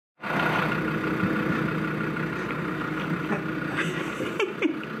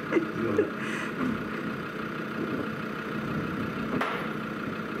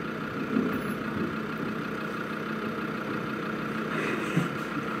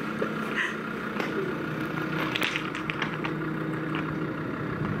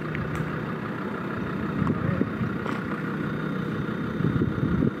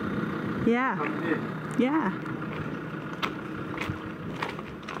Yeah. Yeah.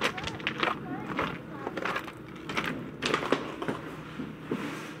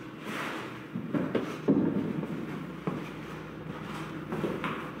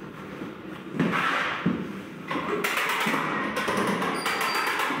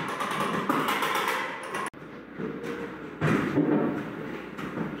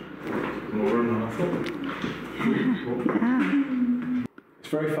 It's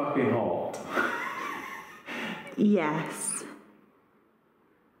very fucking hot. Yes.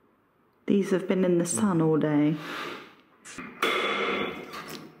 These have been in the sun all day.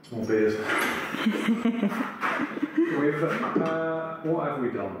 More beers. What have we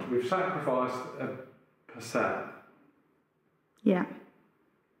done? We've sacrificed a Passat Yeah.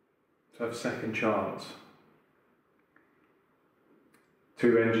 to have a second chance.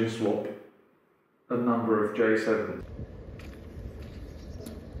 2 engine swap, a number of J7.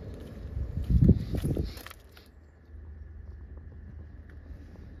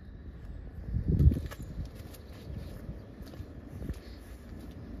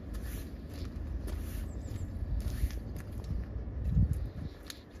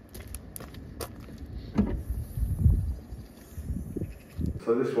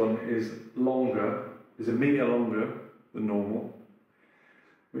 So this one is longer, is a metre longer than normal,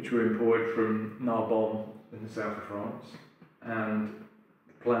 which we imported from Narbonne in the south of France. And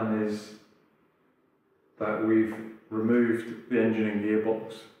the plan is that we've removed the engine and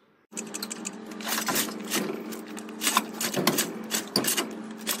gearbox.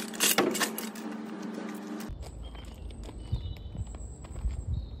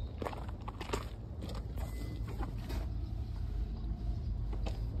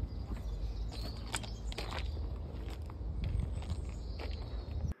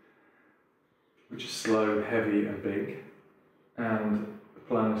 Which is slow, heavy and big, and the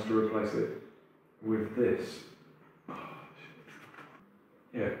plan is to replace it with this.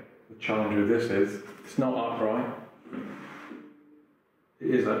 Yeah, the challenge with this is, it's not upright,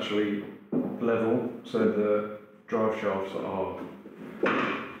 it is actually level, so the drive shafts are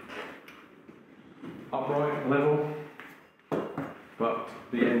upright, level, but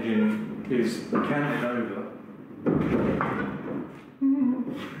the engine is canted over.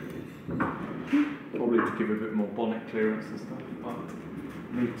 Probably to give a bit more bonnet clearance and stuff, but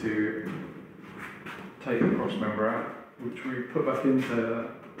need to take the cross member out, which we put back in to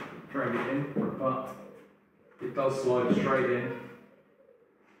drag it in, but it does slide straight in.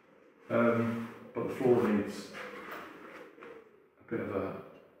 But the floor needs a bit of a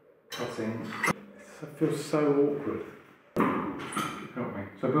cutting. It feels so awkward. Help me.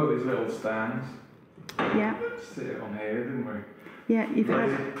 So I built these little stands. Yeah. Sit it on here, didn't we? Yeah, you've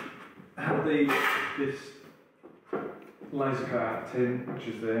had this laser cut out tin, which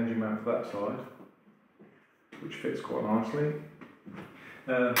is the engine mount for that side, which fits quite nicely.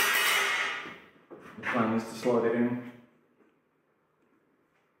 The plan is to slide it in,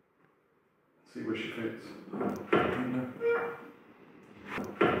 see where she fits.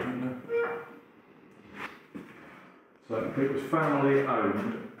 So it was family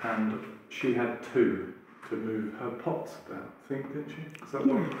owned, and she had 2 to move her pots about, I think, didn't she? Is that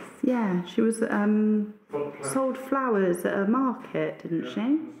yes, yeah. She was sold flowers at a market, didn't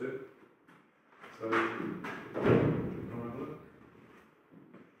she? That's it. So,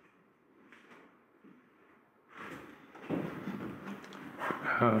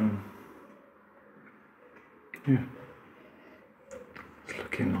 yeah. It's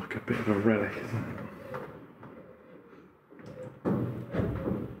looking like a bit of a relic, isn't it?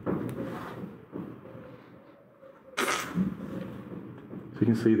 You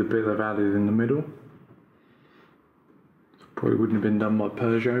can see the bit they've added in the middle. Probably wouldn't have been done by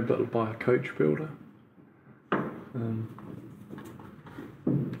Peugeot, but by a coach builder.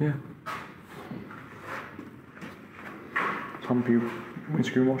 Yeah. Humpy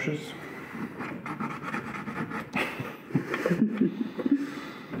windscreen washers.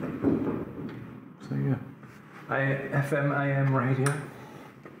 So yeah, FM AM radio.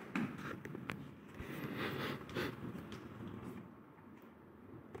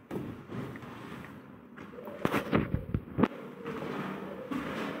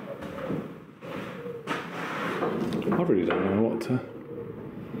 I really don't know what to